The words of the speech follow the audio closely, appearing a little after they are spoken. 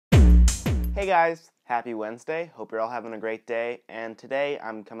Hey guys, happy Wednesday. Hope you're all having a great day. And today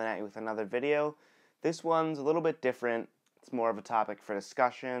I'm coming at you with another video. This one's a little bit different. It's more of a topic for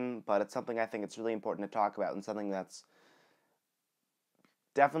discussion, but it's something I think it's really important to talk about and something that's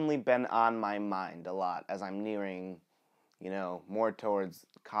definitely been on my mind a lot as I'm nearing, more towards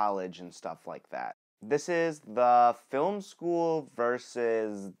college and stuff like that. This is the film school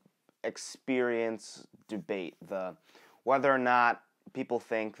versus experience debate. The whether or not people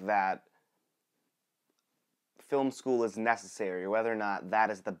think that film school is necessary, or whether or not that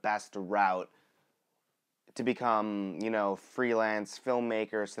is the best route to become, freelance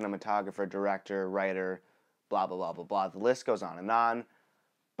filmmaker, cinematographer, director, writer, blah, blah, blah, blah, blah. The list goes on and on.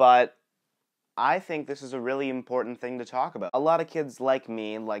 But I think this is a really important thing to talk about. A lot of kids like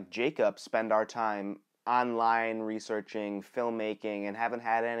me, like Jacob, spend our time online researching filmmaking and haven't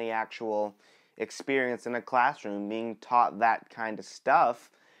had any actual experience in a classroom being taught that kind of stuff.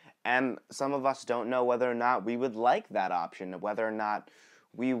 And some of us don't know whether or not we would like that option, whether or not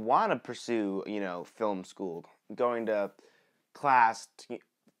we want to pursue, film school, going to class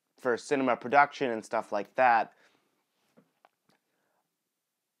for cinema production and stuff like that.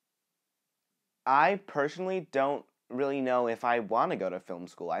 I personally don't really know if I want to go to film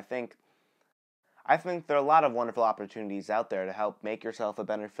school. I think there are a lot of wonderful opportunities out there to help make yourself a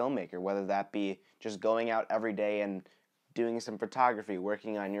better filmmaker, whether that be just going out every day and doing some photography,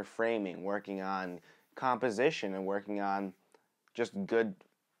 working on your framing, working on composition, and working on just good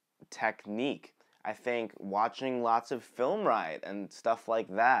technique. I think watching lots of Film Riot and stuff like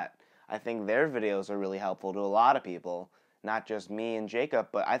that, I think their videos are really helpful to a lot of people, not just me and Jacob,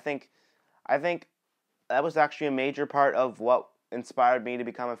 but I think that was actually a major part of what inspired me to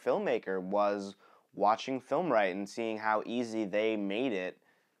become a filmmaker, was watching Film Riot and seeing how easy they made it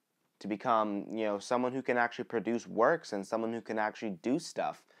to become, someone who can actually produce works and someone who can actually do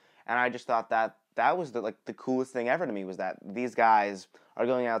stuff. And I just thought that was the coolest thing ever to me, was that these guys are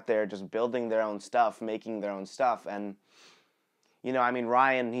going out there just building their own stuff, making their own stuff. And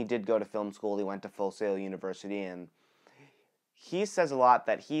Ryan, he did go to film school. He went to Full Sail University, and he says a lot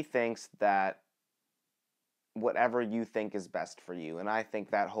that he thinks that whatever you think is best for you. And I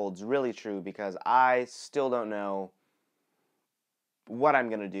think that holds really true, because I still don't know what I'm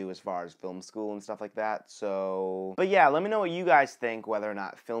going to do as far as film school and stuff like that. So, but yeah, let me know what you guys think, whether or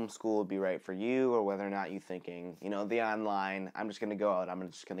not film school would be right for you, or whether or not you thinking, the online, I'm just going to go out, I'm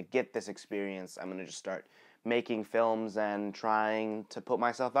just going to get this experience, I'm going to just start making films and trying to put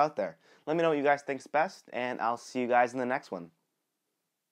myself out there. Let me know what you guys think's best, and I'll see you guys in the next one.